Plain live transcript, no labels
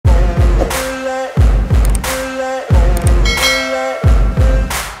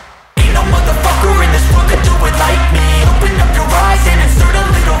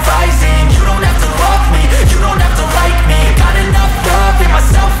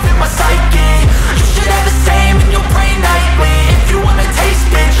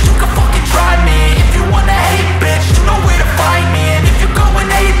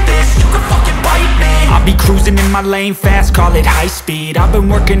my lane fast, call it high speed. I've been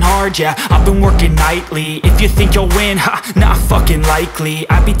working hard, yeah, I've been working nightly. If you think you'll win, ha, not fucking likely.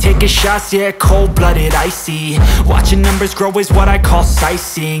 I be taking shots, yeah, cold-blooded, icy. Watching numbers grow is what I call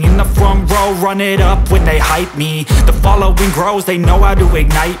sightseeing. In the front row, run it up when they hype me. The following grows, they know how to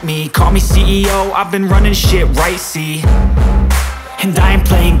ignite me. Call me CEO, I've been running shit right, see. And I ain't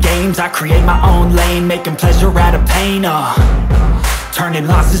playing games, I create my own lane, making pleasure out of pain, turning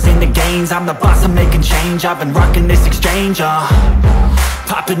losses into gains. I'm the boss, I'm making change. I've been rocking this exchange,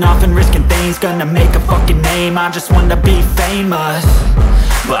 popping off and risking things. Gonna make a fucking name, I just wanna be famous.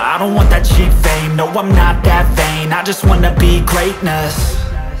 But I don't want that cheap fame, no I'm not that vain. I just wanna be greatness.